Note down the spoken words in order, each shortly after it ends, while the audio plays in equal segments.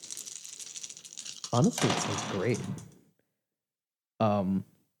Honestly, it sounds great.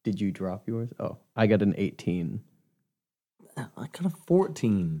 Did you drop yours? Oh, I got an 18. I got a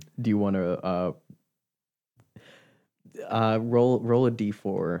 14. Do you want to roll a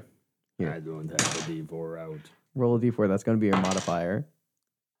d4 here? I don't have the D4 out. Roll a d4. That's going to be your modifier.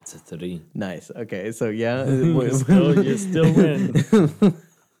 It's a 3. Nice. Okay, so yeah, you still win.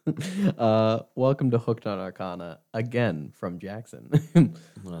 Welcome to Hooked on Arcana again from Jackson.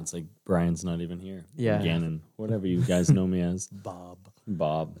 Well, it's like Brian's not even here. Yeah. Gannon, whatever you guys know me as. Bob.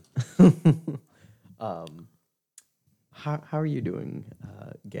 How are you doing,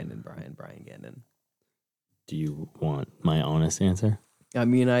 Gannon, Brian Gannon? Do you want my honest answer? I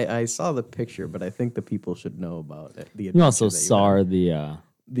mean, I saw the picture, but I think the people should know about it. You also saw the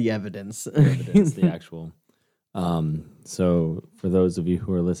evidence. the actual. So for those of you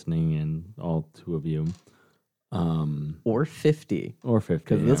who are listening, and all 2 of you, or 50,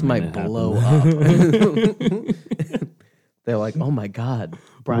 because this might blow up. They're like, oh my God,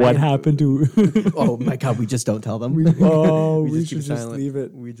 Brian. What happened to? Oh my God, we just don't tell them. We should just leave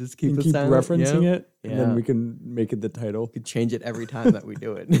it. We just keep referencing it, yeah. and then we can make it the title. We could change it every time that we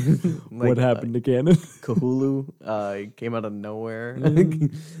do it. Like, what happened to Gannon? Cthulhu came out of nowhere.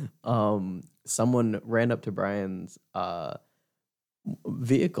 Someone ran up to Brian's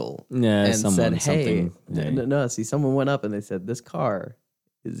vehicle and said, "Hey, no." See, someone went up and they said, "This car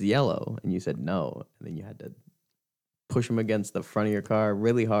is yellow," and you said no, and then you had to push him against the front of your car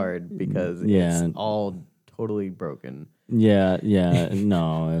really hard because it's all totally broken. Yeah.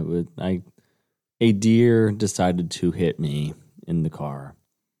 No, it was a deer decided to hit me in the car.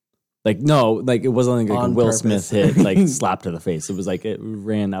 Like, no, like it wasn't like a Will purpose. Smith hit, like slap to the face. It was like it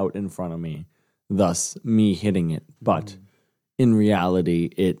ran out in front of me, thus me hitting it. But in reality,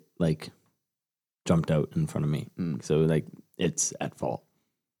 it like jumped out in front of me. So like it's at fault.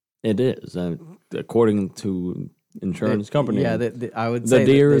 It is according to insurance company. Yeah, I would say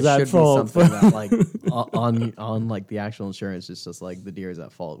the deer that is there at should fault. be something that, like on like the actual insurance, it's just like the deer is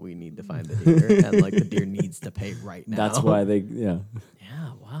at fault. We need to find the deer, and like the deer needs to pay right now. That's why they Yeah.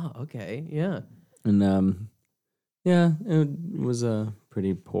 Wow. Okay. Yeah. And it was a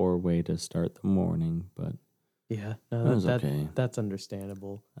pretty poor way to start the morning, but yeah, it was okay. That's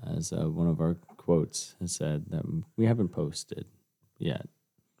understandable. As one of our quotes has said, that we haven't posted yet.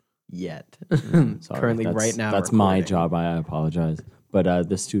 Sorry, currently right now. That's my job. I apologize, but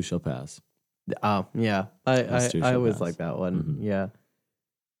this too shall pass. Oh yeah, I always like that one. Mm-hmm. Yeah,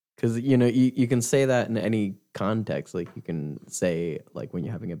 because you can say that in any context. Like you can say like when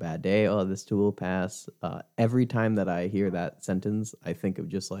you're having a bad day, oh, this too will pass. Every time that I hear that sentence, I think of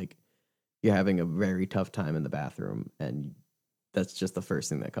just like you're having a very tough time in the bathroom, and that's just the first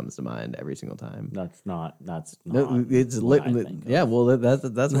thing that comes to mind every single time. That's not. No, it's yeah. Well, that's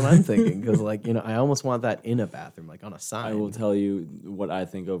what I'm thinking because like I almost want that in a bathroom, like on a sign. I will tell you what I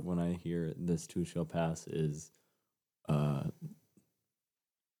think of when I hear "this too shall pass" is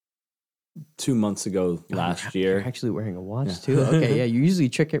 2 months ago last year. You're actually wearing a watch too. Okay, yeah. You usually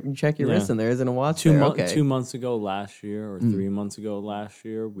check your wrist, and there isn't a watch. 2 months ago last year, or 3 months ago last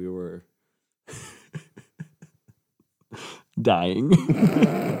year, we were. Dying.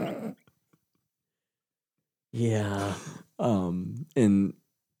 Yeah. And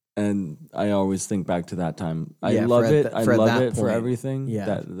I always think back to that time. I love it. I love it for everything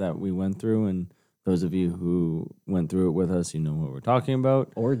that we went through. And those of you who went through it with us, you know what we're talking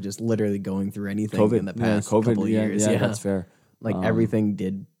about. Or just literally going through anything in the past couple years. Yeah, that's fair. Like everything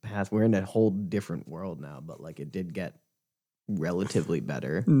did pass. We're in a whole different world now, but like it did get relatively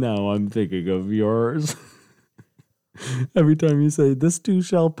better. Now I'm thinking of yours. Every time you say "this too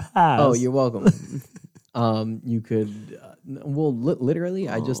shall pass." Oh, you're welcome. You could, literally,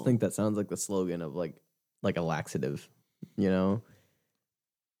 I just think that sounds like the slogan of like a laxative,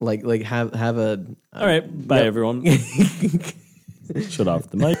 like have a. All right, bye everyone. Shut off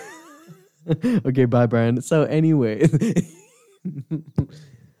the mic. Okay, bye, Brian. So anyway,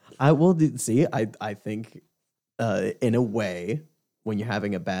 I will see. I think, in a way, when you're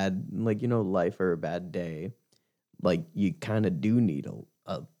having a bad life or a bad day. Like you kind of do need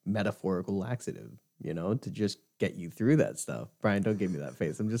a metaphorical laxative, to just get you through that stuff. Brian, don't give me that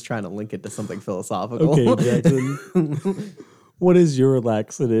face. I'm just trying to link it to something philosophical. Okay, Jackson. What is your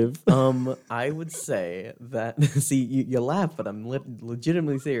laxative? I would say that. See, you laugh, but I'm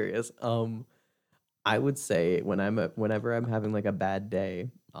legitimately serious. I would say whenever I'm having like a bad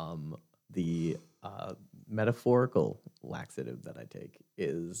day, the metaphorical laxative that I take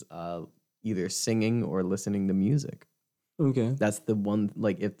is either singing or listening to music. Okay. That's the one,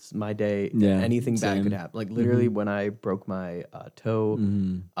 like, it's my day. Yeah, anything bad could happen. Like, literally, when I broke my toe,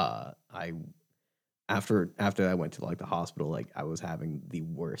 I after I went to like the hospital, like I was having the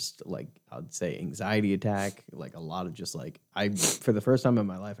worst, like I would say anxiety attack, like a lot of just like for the first time in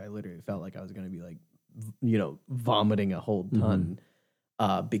my life, I literally felt like I was going to be like, vomiting a whole ton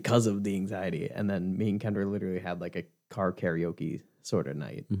because of the anxiety. And then me and Kendra literally had like a car karaoke sort of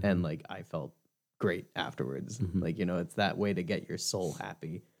night. And like I felt great afterwards. Like, it's that way to get your soul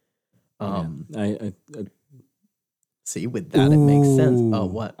happy. I See, with that, it makes sense. Oh,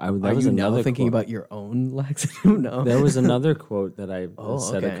 what? Are you now thinking about your own laxative? No. There was another quote that I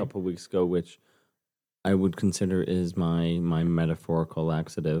said a couple weeks ago, which I would consider is my metaphorical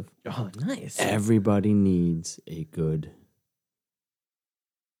laxative. Oh, nice. Everybody needs a good...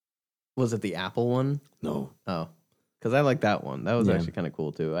 Was it the Apple one? No. Oh, because I like that one. That was actually kind of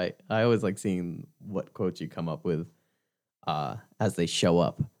cool, too. I always like seeing what quotes you come up with as they show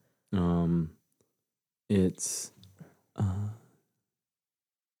up. It's...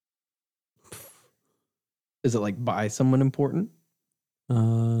 Is it like by someone important?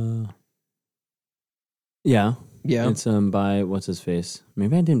 Yeah. Yeah. It's by what's his face.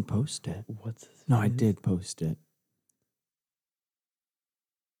 Maybe I didn't post it. What's his face? No, I did post it.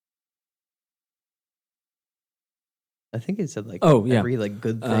 I think it said like every like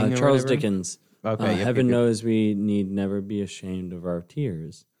good thing. Charles Dickens. Okay. Heaven knows we need never be ashamed of our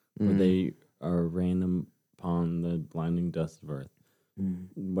tears, for they are rain upon the blinding dust of earth.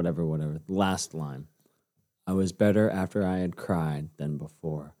 Whatever. Last line. I was better after I had cried than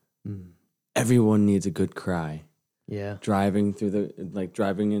before. Everyone needs a good cry. Yeah. Driving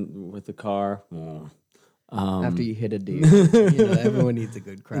in with the car. After you hit a dude, everyone needs a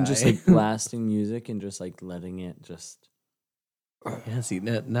good cry. And just like blasting music and just like letting it just. Yeah, see,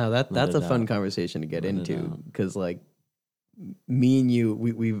 now that's a fun conversation to get into, because like me and you,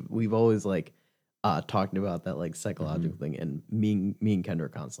 we've always like talking about that like psychological thing, and me and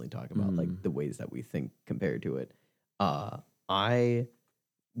Kendra constantly talk about like the ways that we think compared to it. I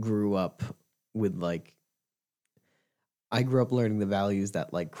grew up learning the values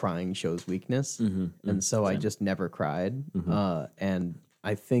that like crying shows weakness, and so I just never cried. And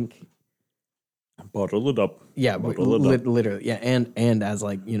I think bottle it up. Yeah, literally. Yeah, and as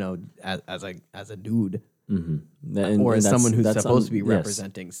like as a dude. Or as someone who's supposed to be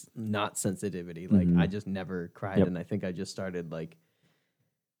representing not sensitivity, like I just never cried, and I think I just started like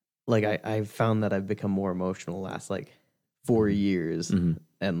I found that I've become more emotional last like 4 years,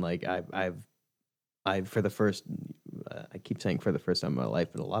 and like I've for the first I keep saying for the first time in my life,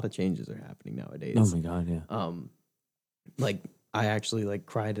 but a lot of changes are happening nowadays. Oh my god, yeah. Like I actually like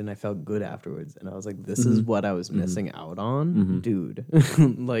cried and I felt good afterwards, and I was like, this is what I was missing out on, dude.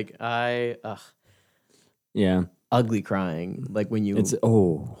 Like yeah, ugly crying, like when you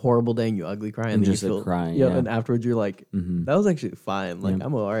horrible day and you ugly cry, and then just you feel crying, and afterwards you're like, that was actually fine, like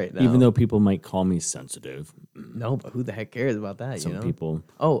I'm all right now. Even though people might call me sensitive, no, but who the heck cares about that? Some people.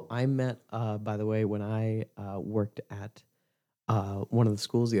 Oh, I met by the way, when I worked at one of the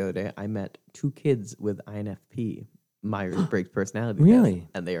schools the other day, I met 2 kids with INFP, Myers-Briggs personality really test,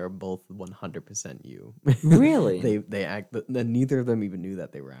 and they are both 100% you. Really? they act, neither of them even knew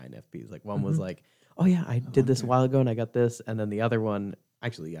that they were INFPs. Like one was like, oh yeah, I did this a while ago and I got this, and then the other one,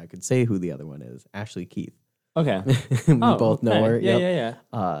 actually I could say who the other one is, Ashley Keith. Okay. We both know her. Yeah.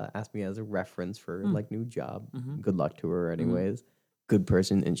 Asked me as a reference for like new job. Good luck to her anyways. Good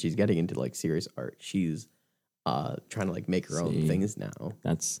person, and she's getting into like serious art. She's trying to like make her own things now.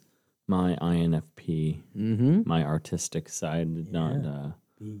 That's my INFP. My artistic side did not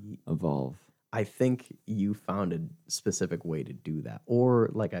evolve. I think you found a specific way to do that. Or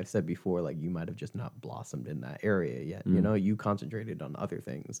like I've said before, like you might have just not blossomed in that area yet. You concentrated on other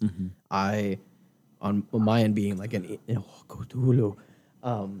things. I, on my end being like Cthulhu,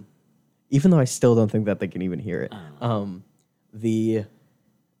 even though I still don't think that they can even hear it. The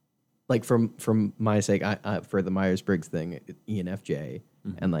like from my sake, I for the Myers-Briggs thing, ENFJ,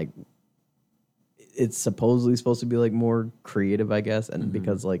 and like it's supposedly supposed to be like more creative, I guess, and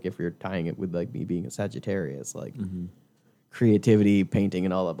because like if you're tying it with like me being a Sagittarius, like creativity, painting,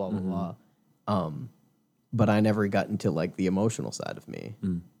 and all that, blah blah blah. But I never got into like the emotional side of me,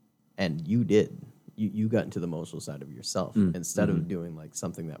 and you did. You got into the emotional side of yourself instead of doing like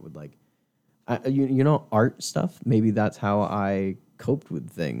something that would like, art stuff. Maybe that's how I coped with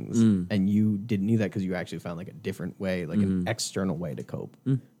things, and you didn't need that because you actually found like a different way, like an external way to cope.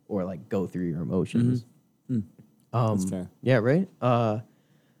 Or like go through your emotions. That's fair. Yeah, right?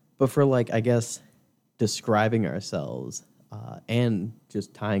 But for like, I guess, describing ourselves and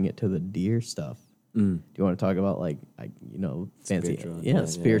just tying it to the deer stuff, do you want to talk about like fancy,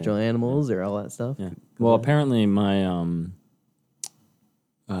 spiritual animals or all that stuff? Yeah. Well, apparently my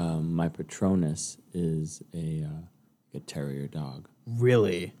my Patronus is a terrier dog.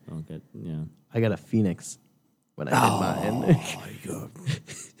 Really? Okay, yeah. I got a phoenix when I did mine.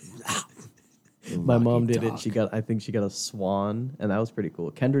 My mom did it. I think she got a swan, and that was pretty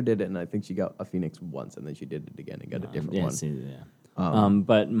cool. Kendra did it, and I think she got a phoenix once, and then she did it again and got a different one.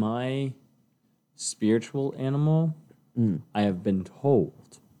 But my spiritual animal, I have been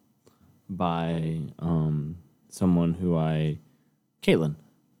told by someone who Caitlin.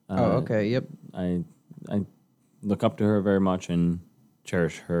 Okay, yep. I look up to her very much and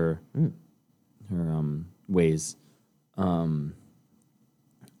cherish her ways.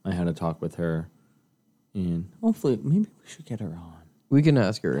 I had a talk with her, and hopefully, maybe we should get her on. We can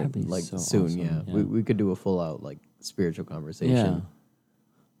ask her That'd be like so soon. awesome, Yeah, yeah. we could do a full out like spiritual conversation.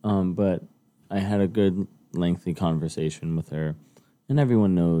 Yeah. But I had a good lengthy conversation with her, and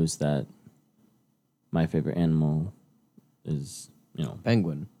everyone knows that my favorite animal is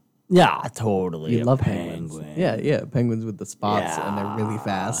Penguin. Yeah, totally. You love penguins. Yeah, penguins with the spots, and they're really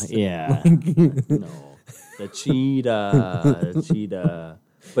fast. Yeah. No, the cheetah.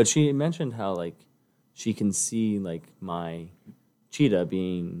 But she mentioned how like she can see like my cheetah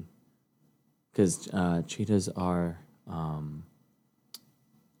being, because cheetahs are I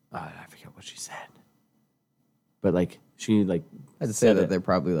forget what she said, but like she like I'd say that they're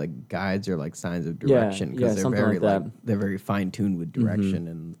probably like guides or like signs of direction, because they're very they're very fine tuned with direction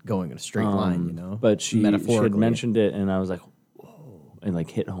and going in a straight line, But she had mentioned it, and I was like, whoa, and like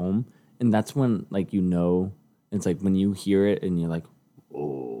hit home, and that's when like it's like when you hear it and you're like,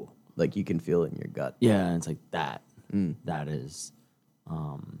 oh, like you can feel it in your gut. Yeah, and it's like that. That is.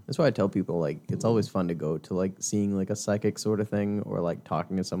 That's why I tell people like it's always fun to go to like seeing like a psychic sort of thing or like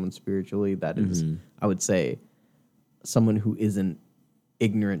talking to someone spiritually. That is, I would say, someone who isn't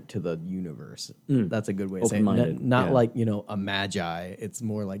ignorant to the universe. That's a good way of saying it. Not like, a magi. It's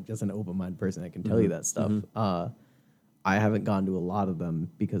more like just an open-minded person that can tell you that stuff. I haven't gone to a lot of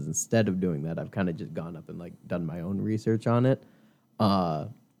them because instead of doing that, I've kind of just gone up and like done my own research on it. But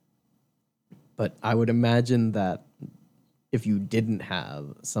I would imagine that if you didn't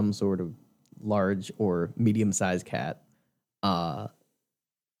have some sort of large or medium-sized cat,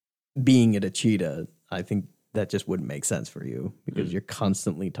 being it a cheetah, I think that just wouldn't make sense for you because you're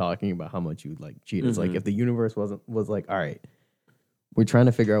constantly talking about how much you like cheetahs. Like if the universe was like, all right, we're trying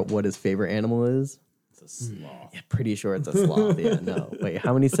to figure out what his favorite animal is. It's a sloth. Yeah, pretty sure it's a sloth. Yeah, no. Wait,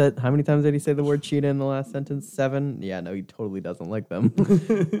 how many times did he say the word cheetah in the last sentence? 7? Yeah, no, he totally doesn't like them.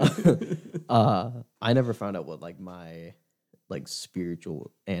 I never found out what like my like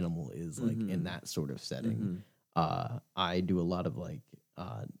spiritual animal is like in that sort of setting. I do a lot of like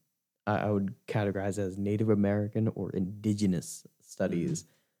I would categorize as Native American or indigenous studies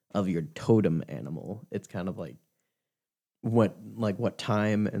of your totem animal. It's kind of like what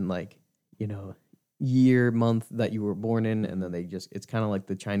time and like, year, month that you were born in, and then it's kind of like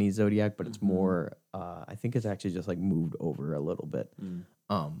the Chinese zodiac, but it's more I think it's actually just like moved over a little bit.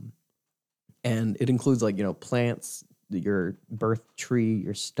 And it includes like, plants, your birth tree,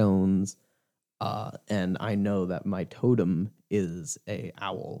 your stones, and I know that my totem is a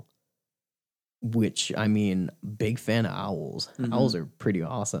owl. Which, I mean, big fan of owls. Owls are pretty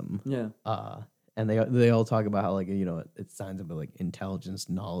awesome. Yeah. And they all talk about how, like, it's signs of, like, intelligence,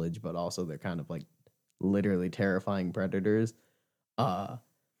 knowledge, but also they're kind of, like, literally terrifying predators. But,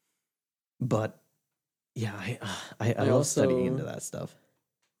 yeah, I love studying into that stuff.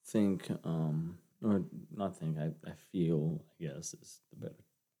 I feel, I guess is the better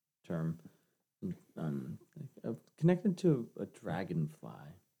term, connected to a dragonfly.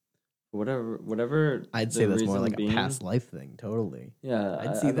 Whatever. I'd say that's more like a past life thing. Totally. Yeah,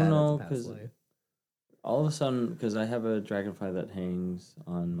 I'd see that as a past life. All of a sudden, because I have a dragonfly that hangs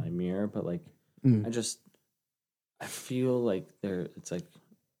on my mirror, but like I feel like it's like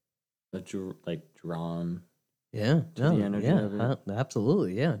drawn. Yeah. To the energy of it.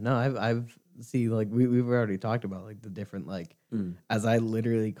 Absolutely. Yeah. No, I've see like we've already talked about like the different like as I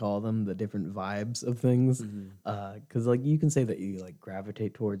literally call them, the different vibes of things. Because like you can say that you like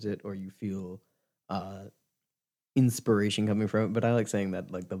gravitate towards it or you feel inspiration coming from it, but I like saying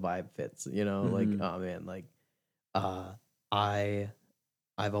that like the vibe fits, like oh man, like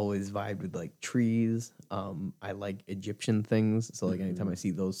I've always vibed with like trees. I like Egyptian things, so like anytime I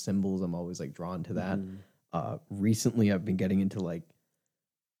see those symbols, I'm always like drawn to that. Recently I've been getting into like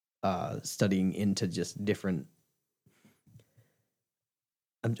studying into just different.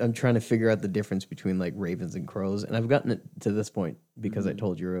 I'm trying to figure out the difference between like ravens and crows, and I've gotten it to this point because I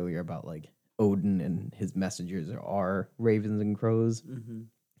told you earlier about like Odin and his messengers are ravens and crows, and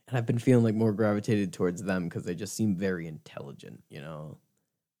I've been feeling like more gravitated towards them because they just seem very intelligent,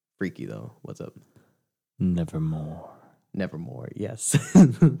 Freaky though. What's up? Nevermore. Nevermore. Yes.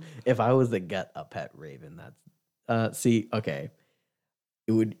 If I was to get a pet raven, that's okay.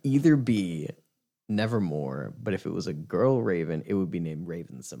 It would either be Nevermore, but if it was a girl raven, it would be named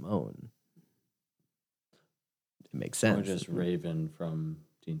Raven Simone. It makes sense. Or just Raven from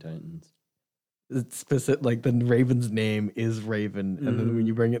Teen Titans. It's specific, like the Raven's name is Raven, and then when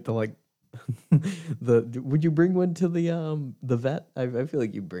you bring it to like would you bring one to the vet? I feel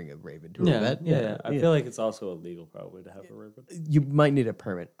like you bring a raven to a vet. Yeah. I feel like it's also illegal probably to have a raven. You might need a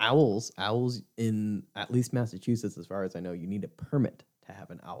permit. Owls in at least Massachusetts, as far as I know, you need a permit to have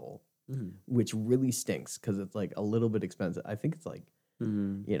an owl, which really stinks because it's like a little bit expensive. I think it's like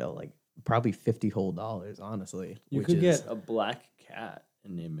like probably $50 whole, honestly. You could get a black cat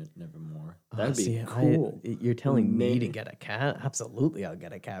and name it Nevermore. That'd be cool. You're telling me to get a cat? Absolutely, I'll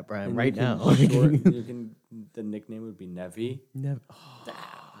get a cat, Brian, and right now. The nickname would be Nevi.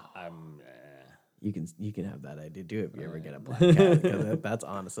 You can have that idea too if you ever get a black cat. Because that's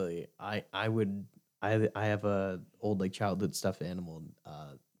honestly, I have a old like childhood stuffed animal,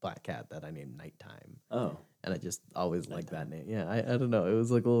 black cat that I named Nighttime. Oh, and I just always liked that name. Yeah, I don't know. It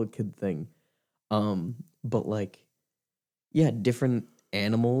was like a little kid thing, but like, yeah, different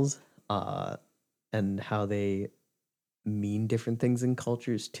animals, and how they mean different things in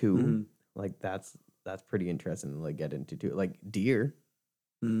cultures too. Like that's pretty interesting to like get into too. Like deer,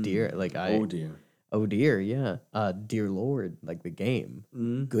 like oh dear, yeah. Dear Lord, like the game,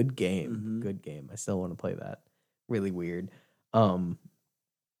 good game, good game. I still want to play that. Really weird.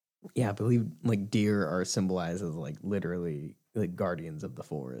 Yeah, I believe like deer are symbolized as like literally like guardians of the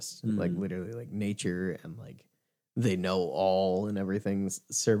forest, like literally like nature and like. They know all and everything.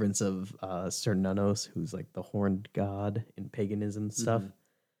 Servants of Cernunnos, who's like the horned god in paganism stuff.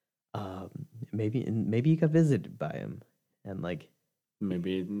 Maybe you got visited by him, and like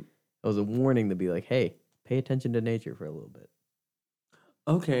maybe it was a warning to be like, hey, pay attention to nature for a little bit.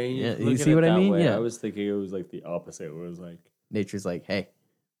 Okay, yeah, you see what I mean? Way. Yeah, I was thinking it was like the opposite. It was like nature's like, hey,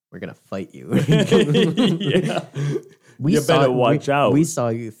 we're gonna fight you. Yeah. You better watch out. We saw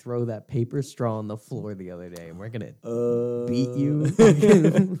you throw that paper straw on the floor the other day, and we're gonna beat you.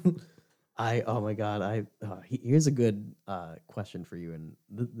 Oh my god! Here's a good question for you, and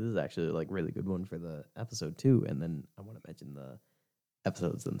this is actually like really good one for the episode too. And then I want to mention the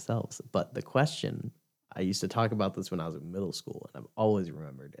episodes themselves. But the question, I used to talk about this when I was in middle school, and I've always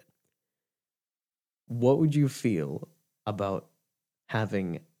remembered it. What would you feel about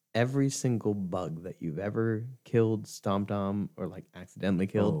having every single bug that you've ever killed, stomped on, or like accidentally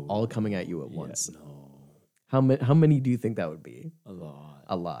killed, all coming at you at once? No. How many do you think that would be? A lot.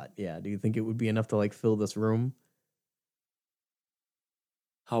 A lot. Yeah. Do you think it would be enough to like fill this room?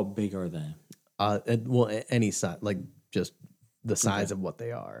 How big are they? Well, any size, like just the size of what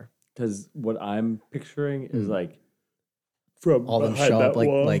they are. Because what I'm picturing is like from all them show up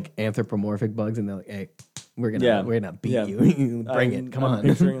like anthropomorphic bugs, and they're like, "Hey, we're gonna beat you. Bring it, come on." I'm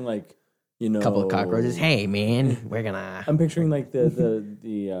picturing like a couple of cockroaches. Hey, man, we're gonna. I'm picturing like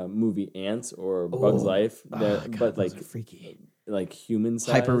the movie Ants or Bug's Life, God, but like freaky, like human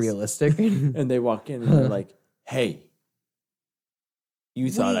size, hyper realistic, and they walk in and they're like, "Hey,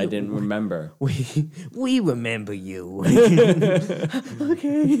 you thought I didn't remember? We remember you.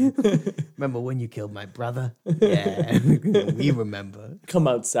 Okay. Remember when you killed my brother? Yeah, we remember. Come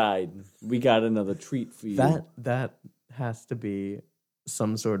outside. We got another treat for you." That has to be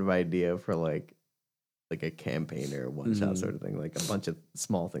some sort of idea for like a campaign or a one shot sort of thing, like a bunch of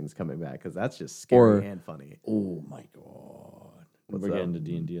small things coming back, because that's just scary and funny. Oh my god, we're getting to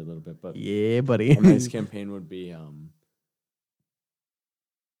D&D a little bit, but yeah, buddy. A nice campaign would be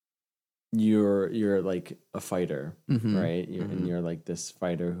you're like a fighter, right? And you're like this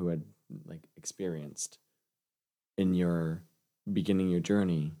fighter who had like experienced in your beginning your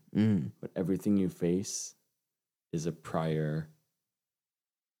journey, but everything you face is a prior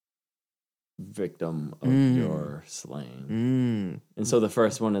victim of your slaying. And so the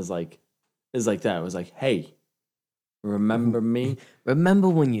first one is like that. It was like, "Hey, remember me? Remember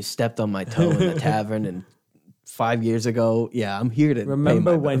when you stepped on my toe in the tavern and 5 years ago? Yeah, I'm here to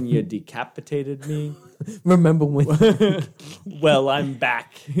remember when you decapitated me? Remember when Well, I'm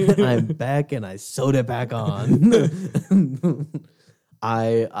back. I'm back and I sewed it back on."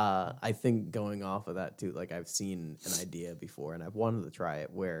 I think going off of that too, like I've seen an idea before and I've wanted to try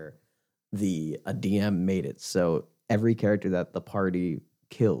it where a DM made it so every character that the party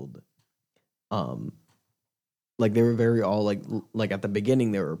killed, like they were very all like at the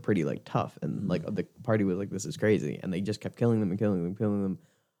beginning they were pretty like tough and like the party was like, this is crazy, and they just kept killing them.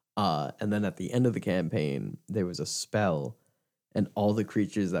 And then at the end of the campaign there was a spell and all the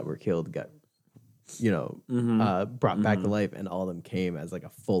creatures that were killed got, brought back to life, and all of them came as like a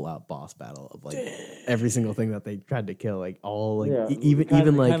full out boss battle of like every single thing that they tried to kill, like all like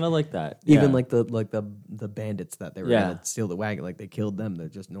even like kind of like that, even like the bandits that they were gonna steal the wagon, like they killed them. They're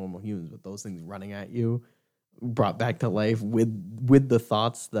just normal humans, but those things running at you, brought back to life with the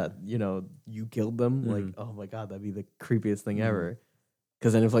thoughts that you killed them. Like, oh my god, that'd be the creepiest thing ever.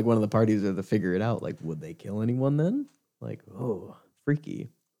 Because then if like one of the parties were to figure it out, like would they kill anyone then? Like, oh,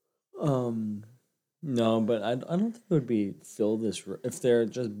 freaky. No, but I don't think it would be fill this room. If they're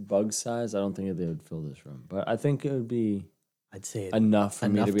just bug size, I don't think they would fill this room. But I think it would be, I'd say enough for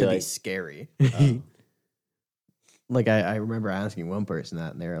me to be like scary. Like I remember asking one person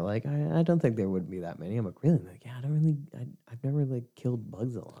that, and they were like, I don't think there would be that many. I'm like, really? Like, yeah, I've never like killed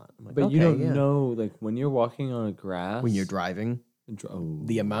bugs a lot. I'm like, but okay, you don't know, like when you're walking on a grass, when you're driving.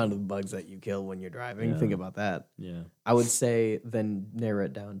 The amount of bugs that you kill when you're driving. Think about that. Yeah. I would say then narrow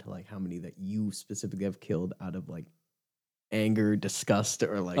it down to like how many that you specifically have killed out of like anger, disgust,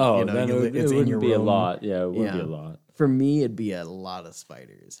 or like then it wouldn't be room. A lot. Yeah, it would be a lot. For me, it'd be a lot of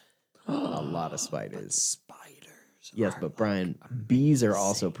spiders. A lot of spiders. Spiders. Yes, but Brian, bees are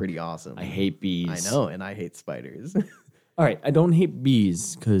also pretty awesome. I hate bees. I know, and I hate spiders. All right, I don't hate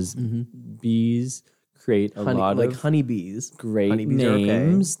bees because bees create a lot like of honeybees. Great honeybees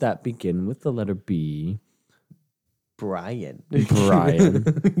names that begin with the letter B. Brian.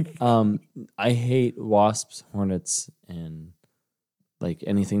 I hate wasps, hornets, and like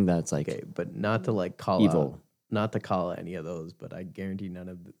anything that's like but not to like call evil. Not to call any of those, but I guarantee none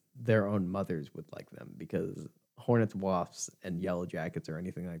of their own mothers would like them, because hornets, wasps, and yellow jackets or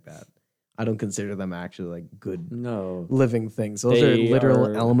anything like that, I don't consider them actually like good living things. Those are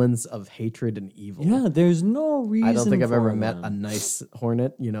literal elements of hatred and evil. Yeah, there's no reason. I don't think I've ever met a nice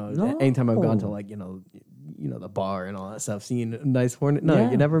hornet. Anytime I've gone to like the bar and all that stuff, seeing a nice hornet.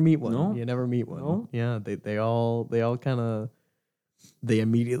 No, you never meet one. No. You never meet one. No. Yeah, they all kind of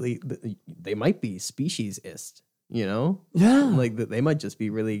immediately they might be speciesist. Yeah, like they might just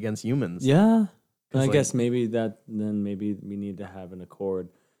be really against humans. Yeah, I guess maybe maybe we need to have an accord.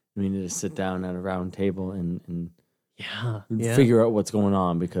 We need to sit down at a round table and figure out what's going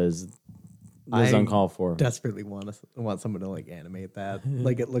on, because this is uncalled for. Desperately want someone to like animate that.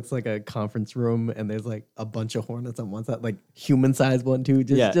 Like it looks like a conference room, and there's like a bunch of hornets on one side, like human sized one too,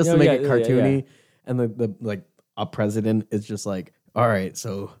 just to make it cartoony. And the like a president is just like, all right,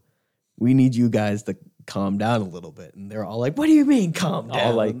 so we need you guys to calm down a little bit, and they're all like, what do you mean calm down?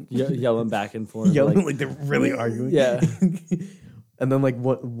 All like yelling back and forth, yelling like they're really arguing. Yeah. And then like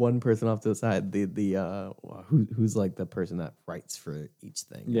one person off to the side, who's like the person that writes for each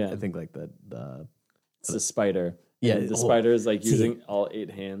thing. Yeah, I think like it's the spider. Yeah, the spider is like using all 8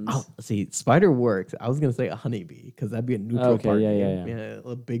 hands. Spider works. I was gonna say a honeybee, because that'd be a neutral party. Yeah,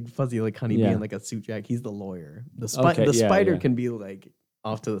 a big fuzzy like honeybee in like a suit jacket. He's the lawyer. The spider can be like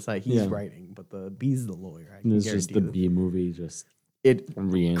off to the side. He's writing, but the bee's the lawyer. It's just the bee movie.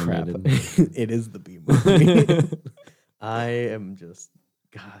 Reanimated. It is the bee movie. I am just,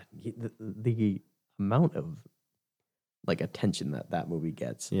 God, the amount of like attention that movie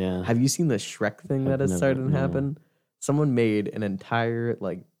gets. Yeah. Have you seen the Shrek thing that has started to happen? Someone made an entire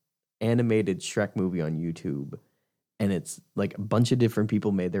like animated Shrek movie on YouTube, and it's like a bunch of different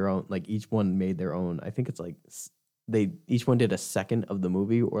people made their own, like each one made their own. I think it's like each one did a second of the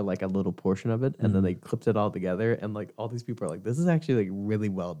movie or like a little portion of it, and then they clipped it all together, and like all these people are like, this is actually like really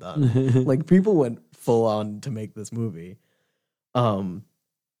well done. Like people went full on to make this movie. Honest,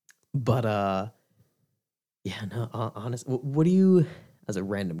 what do you, as a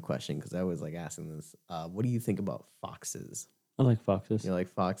random question, because I was like asking this, what do you think about foxes? I like foxes. You like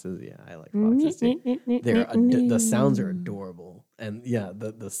foxes? Yeah, I like foxes too. The sounds are adorable, and yeah,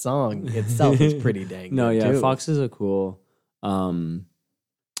 the song itself is pretty dang. No, good too. Foxes are cool. If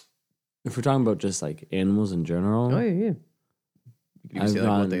we're talking about just like animals in general,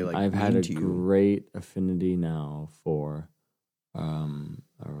 I've had a great affinity now for a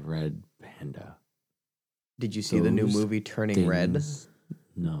red panda. Did you see the new movie Turning Red?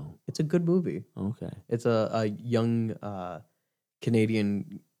 No, it's a good movie. Okay, it's a young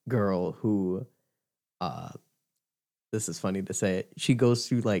Canadian girl who, this is funny to say it, she goes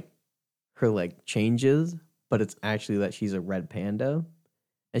through like her like changes, but it's actually that she's a red panda,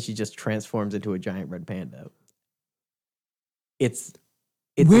 and she just transforms into a giant red panda. It's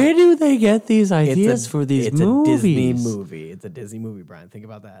where do they get these ideas for these movies? It's a Disney movie. It's a Disney movie, Brian. Think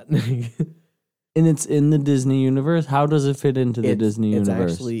about that. And it's in the Disney universe. How does it fit into the Disney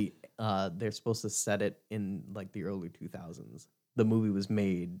universe? It's actually they're supposed to set it in like the early 2000s. The movie was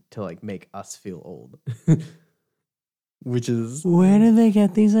made to like make us feel old. which is where did they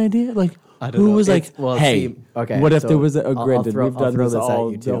get these ideas? Like, I don't who know. was like, hey, see, okay, what if so there was a I'll granted? throw We've done this this at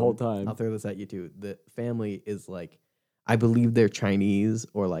all you the too. whole time. I'll throw this at you too. The family is like, I believe they're Chinese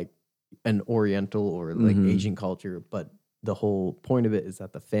or like an Oriental or like Asian culture, but the whole point of it is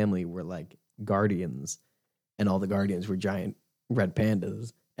that the family were like guardians, and all the guardians were giant red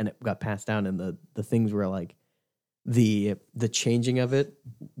pandas, and it got passed down. And the things were like the changing of it,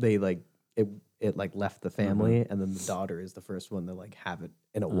 they like it like left the family, and then the daughter is the first one to like have it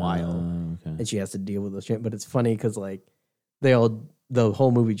in a while, and she has to deal with those changes. But it's funny because like the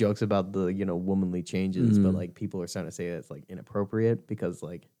whole movie jokes about the womanly changes, but like people are starting to say that it's like inappropriate because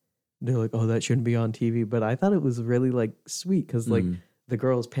like they're like, oh, that shouldn't be on TV. But I thought it was really like sweet because like the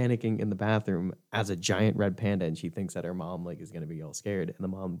girl's panicking in the bathroom as a giant red panda, and she thinks that her mom like is gonna be all scared, and the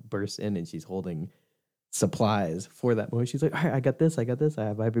mom bursts in and she's holding supplies for that moment. She's like, all right, I got this, I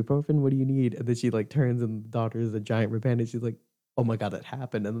have ibuprofen, what do you need? And then she like turns, and the daughter is a giant red panda. She's like, oh my god, it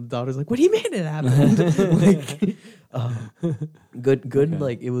happened. And the daughter's like, what do you mean it happened? Like good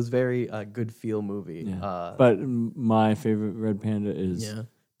like it was very good feel movie. But my favorite red panda is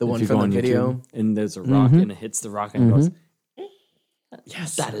the one from the video, YouTube, and there's a rock and it hits the rock and it goes,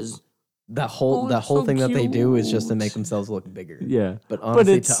 yes, that is that whole so thing that they do is cute. just to make themselves look bigger. Yeah, but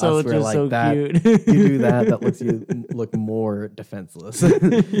honestly, it's to so us, we're just like so that. cute. You do that looks you look more defenseless.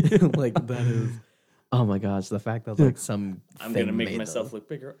 Like that is. Oh my gosh, the fact that like some I'm gonna make myself look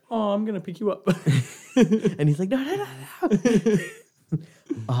bigger. Oh, I'm gonna pick you up. And he's like, no.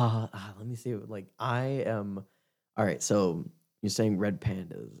 Let me see. Like I am. All right, so you're saying red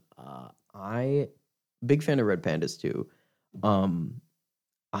pandas. I big fan of red pandas too. I'm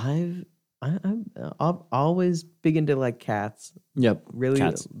always big into like cats. Yep, really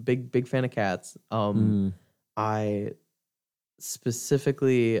cats. Big fan of cats. I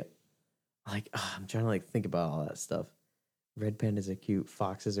specifically like. I'm trying to like think about all that stuff. Red pandas are cute.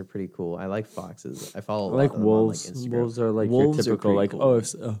 Foxes are pretty cool. I like foxes. I follow a lot like of them wolves. on, like, Instagram. Wolves are like wolves your typical like cool.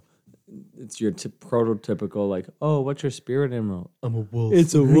 it's your prototypical like, oh, what's your spirit animal? I'm a wolf.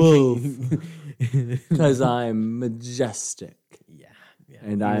 It's a wolf because I'm majestic. Yeah.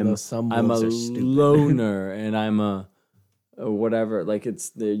 And I'm a loner, and I'm a whatever. Like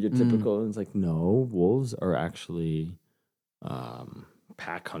it's your typical. And it's like, no, wolves are actually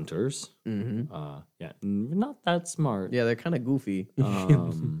pack hunters. Yeah, not that smart. Yeah, they're kind of goofy.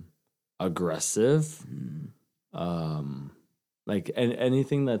 Aggressive. Like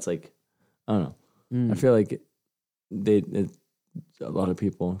anything that's like, I don't know. I feel like a lot of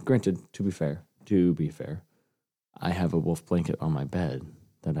people. Granted, to be fair, I have a wolf blanket on my bed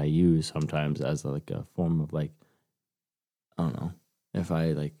that I use sometimes as like a form of like, I don't know, if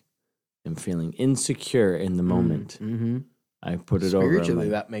I like am feeling insecure in the moment, I put it over. Spiritually,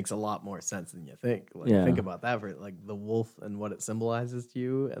 that makes a lot more sense than you think. Like think about that for like the wolf and what it symbolizes to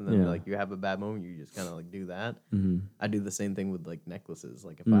you, and then like you have a bad moment, you just kind of like do that. I do the same thing with like necklaces.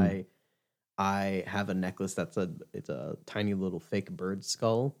 Like if I have a necklace it's a tiny little fake bird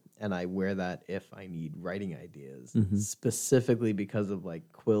skull, and I wear that if I need writing ideas, specifically because of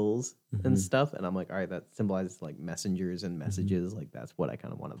like quills and stuff. And I'm like, all right, that symbolizes like messengers and messages. Like that's what I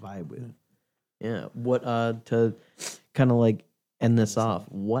kind of want to vibe with. Yeah. What to kind of like end this off?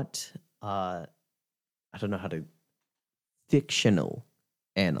 What I don't know how to fictional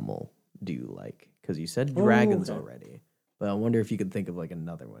animal do you like? Because you said dragons already, but I wonder if you could think of like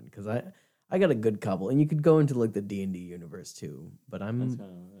another one. Because I got a good couple, and you could go into like the D&D universe too. But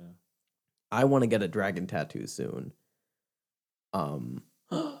I want to get a dragon tattoo soon. On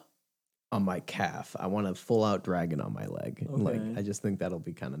my calf, I want a full out dragon on my leg. Okay. Like I just think that'll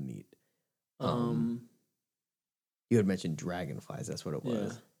be kind of neat. You had mentioned dragonflies. That's what it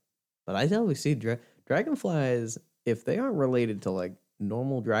was. Yeah. But I always see dragonflies, if they aren't related to like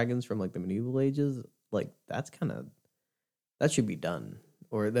normal dragons from like the medieval ages, like that should be done,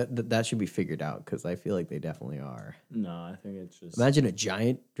 or that should be figured out, because I feel like they definitely are. No, I think it's just imagine a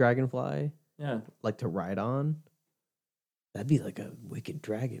giant dragonfly. Yeah, like to ride on. That'd be like a wicked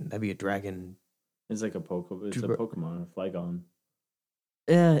dragon. That'd be a dragon. It's like a Pokemon. It's a Pokemon, a Flygon.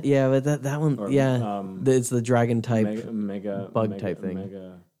 Yeah, but that one, it's the dragon type, mega bug type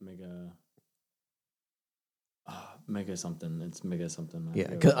thing. Mega something. It's mega something. Yeah,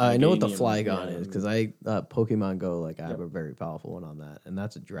 because I know what the Flygon is, because Pokemon Go, like I have a very powerful one on that, and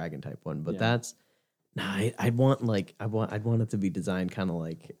that's a dragon type one. But that's I'd want it to be designed kind of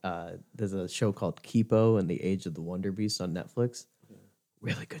like there's a show called Kipo and the Age of the Wonder Beast on Netflix.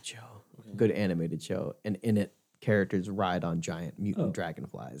 Really good show, good animated show, and in it, characters ride on giant mutant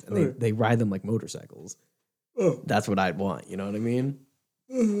dragonflies, and they ride them like motorcycles. That's what I'd want. You know what I mean?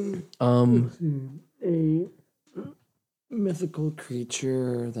 Mythical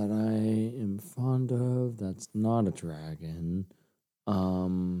creature that I am fond of that's not a dragon.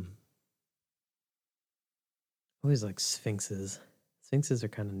 Always like sphinxes. Sphinxes are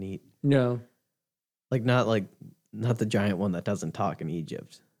kind of neat. No. Not the giant one that doesn't talk in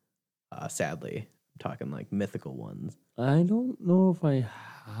Egypt. Sadly, I'm talking like mythical ones. I don't know if I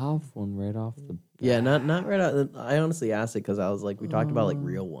have one right off the bat. Yeah, not right out. I honestly asked it because I was like, we talked about like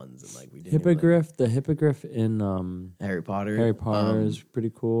real ones and like we didn't. Hippogriff, the hippogriff in Harry Potter. Harry Potter is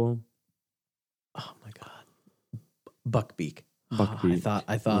pretty cool. Oh my god, Buckbeak. Buckbeak.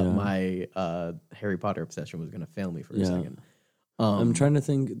 I thought my Harry Potter obsession was gonna fail me for a second. I'm trying to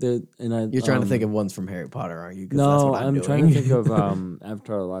think that, and you're trying to think of ones from Harry Potter, aren't you? No, that's what I'm doing. trying to think of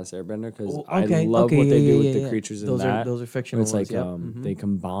Avatar: The Last Airbender because I love what they do with the creatures in that. Those are fictional. It's like they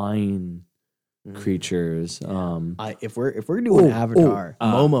combine creatures. If we're doing Avatar,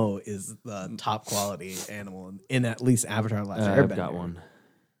 Momo is the top quality animal in at least Avatar: The Last Airbender. I've got one.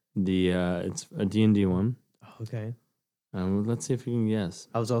 It's a D&D one. Okay. Let's see if you can guess.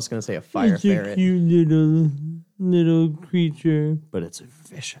 I was also going to say a fire ferret. It's a cute little creature, but it's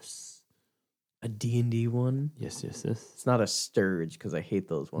vicious. A D&D one? Yes. It's not a sturge because I hate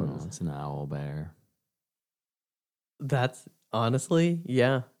those ones. No, it's an owl bear. That's honestly,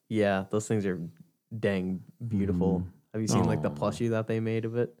 yeah. Those things are dang beautiful. Have you seen like the plushie that they made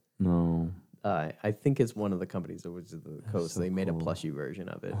of it? No. I think it's one of the companies that was the coast. They made a plushie version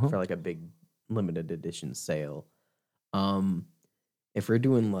of it for like a big limited edition sale. If we're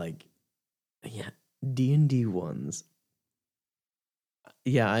doing like, D&D ones,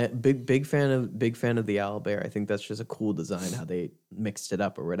 big fan of the owlbear. I think that's just a cool design how they mixed it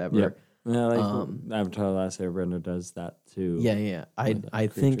up or whatever. Yep. Yeah, like Avatar: The Last Airbender does that too. Yeah. I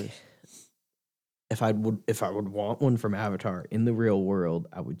think if I would want one from Avatar in the real world,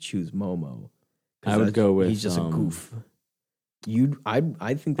 I would choose Momo. I would go with he's just a goof. I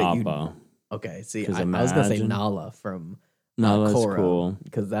think that Appa. Okay, see, I was gonna say Nala from Nala's Korra, cool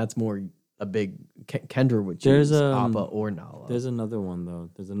because that's more a big. Kendra would choose Appa or Nala. There's another one though.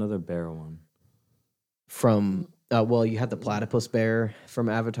 There's another bear one from. You had the platypus bear from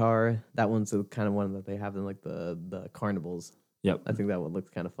Avatar. That one's the kind of one that they have in like the carnivals. Yep, I think that one looks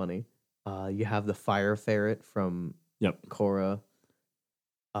kind of funny. You have the fire ferret from Korra,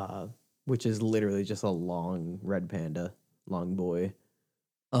 which is literally just a long red panda, long boy.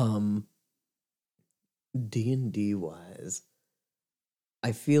 D&D wise,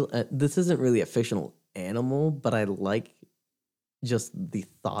 I feel this isn't really a fictional animal, but I like just the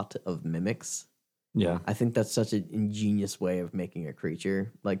thought of mimics. Yeah, I think that's such an ingenious way of making a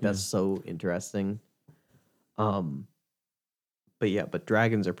creature. Like that's so interesting. But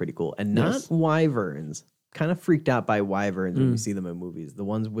dragons are pretty cool, and not wyverns. Kind of freaked out by wyverns when you see them in movies. The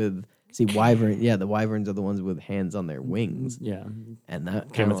ones with wyvern. Yeah, the wyverns are the ones with hands on their wings. Yeah, and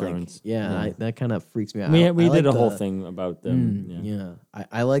that Game kind of Thrones. That kind of freaks me out. We did a whole thing about them.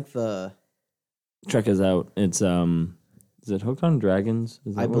 I like the. Check us out. It's is it Hooked on Dragons?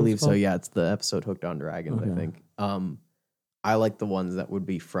 I believe so. Yeah, it's the episode Hooked on Dragons. Okay. I think. I like the ones that would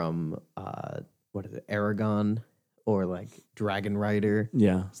be from what is it, Aragon. Or like Dragon Rider.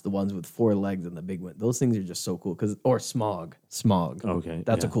 Yeah. It's the ones with 4 legs and the big one. Those things are just so cool. Or Smog. Okay.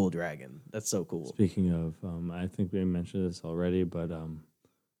 That's a cool dragon. That's so cool. Speaking of, I think we mentioned this already, but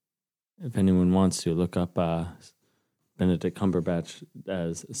if anyone wants to, look up Benedict Cumberbatch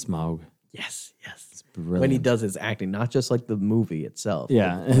as Smaug. Yes. It's brilliant. When he does his acting, not just like the movie itself.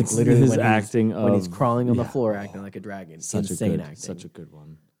 Yeah. It's literally his acting when he's crawling on the floor acting like a dragon. Insane acting. Such a good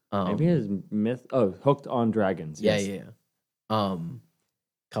one. Maybe his Hooked on Dragons. Yes. Yeah.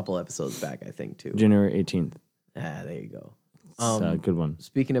 Couple episodes back, I think, too. January 18th. There you go. It's a good one.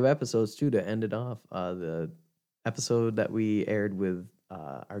 Speaking of episodes, too, to end it off, the episode that we aired with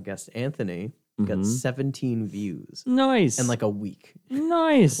our guest Anthony got 17 views. Nice. In like a week.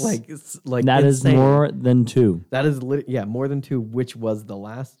 Nice. It's like that insane. Is more than 2. That is more than 2, which was the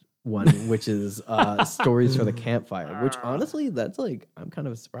last one, which is Stories for the Campfire, which honestly, that's like, I'm kind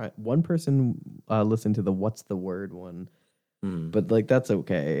of surprised. One person listened to the What's the Word one, but like, that's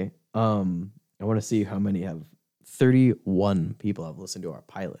okay. I want to see how many 31 people have listened to our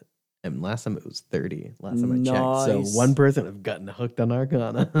pilot. And last time it was 30, last time I checked. So one person have gotten hooked on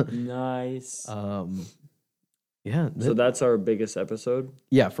Arcana. Nice. Yeah. So that's our biggest episode?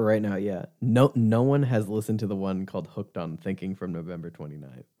 Yeah, for right now, yeah. No one has listened to the one called Hooked on Thinking from November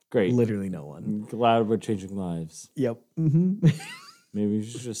 29th. Great. Literally no one. I'm glad we're changing lives. Yep. Mm-hmm. Maybe we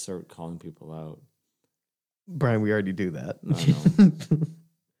should just start calling people out. Brian, we already do that. No.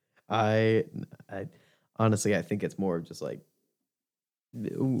 I honestly, I think it's more of just like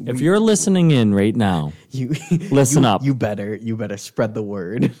If you're listening in right now, listen up. You better spread the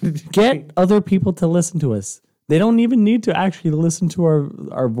word. Get other people to listen to us. They don't even need to actually listen to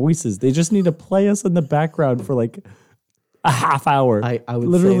our voices. They just need to play us in the background for like a half hour. I would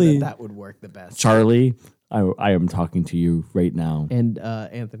literally say that would work the best. Charlie, I am talking to you right now. And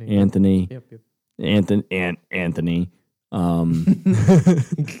Anthony. Anthony. Yep. Anthony.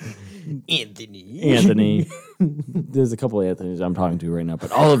 Anthony. There's a couple of Anthony's I'm talking to right now,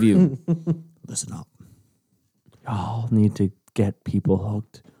 but all of you, listen up. Y'all need to get people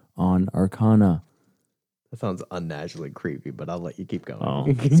hooked on Arcana. That sounds unnaturally creepy, but I'll let you keep going. Oh,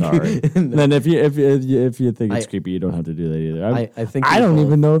 sorry. Then if you think it's creepy, you don't have to do that either. I think I don't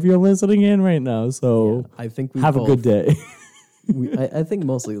even know if you're listening in right now. So I think we have a good day. I think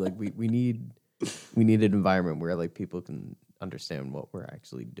mostly like we need an environment where like people can understand what we're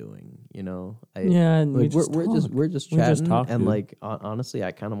actually doing. You know? And like, we're just chatting, and like honestly,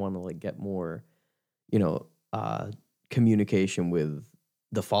 I kind of want to like get more, communication with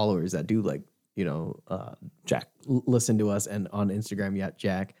the followers that do like. Jack, listen to us, and on Instagram,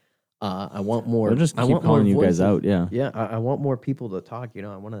 Jack. I want more. We'll just keep calling you guys out, I want more people to talk.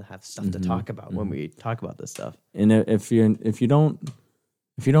 I want to have stuff to talk about when we talk about this stuff. And if you don't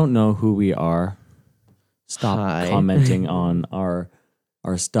know who we are, stop commenting on our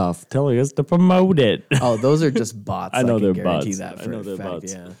stuff, telling us to promote it. Oh, those are just bots. I know they're guarantee bots. That I for know a they're fact,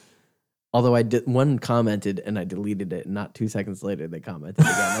 bots. yeah. Although one commented and I deleted it, and not 2 seconds later they commented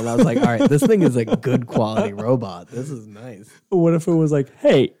again, and I was like, "All right, this thing is a good quality robot. This is nice." What if it was like,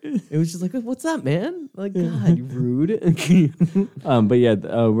 "Hey," it was just like, "What's up, man?" Like, God, you rude. But yeah,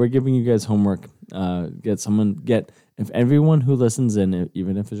 we're giving you guys homework. If everyone who listens in,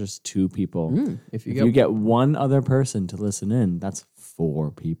 even if it's just 2 people, if you get one other person to listen in, that's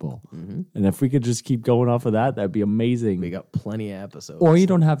 4 people. Mm-hmm. And if we could just keep going off of that, that'd be amazing. We got plenty of episodes. Or you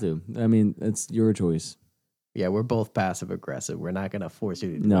don't have to. I mean, it's your choice. Yeah, we're both passive aggressive. We're not going to force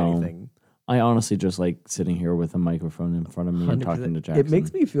you to do anything. I honestly just like sitting here with a microphone in front of me 100%. And talking to Jackson. It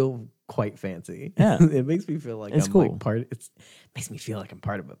makes me feel quite fancy. Yeah. It makes me feel like it's I'm cool. like part. It makes me feel like I'm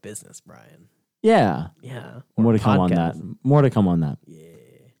part of a business, Brian. Yeah. Yeah. More to come on that. More to come on that. Yeah.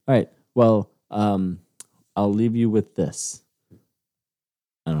 All right. Well, I'll leave you with this.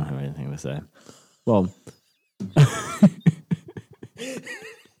 I don't have anything to say. Well,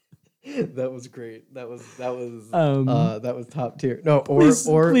 that was great. That was top tier. No,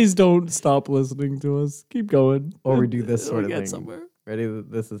 or please don't stop listening to us. Keep going. Or we do this sort of get thing. Somewhere. Ready?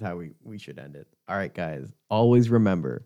 This is how we should end it. All right, guys. Always remember,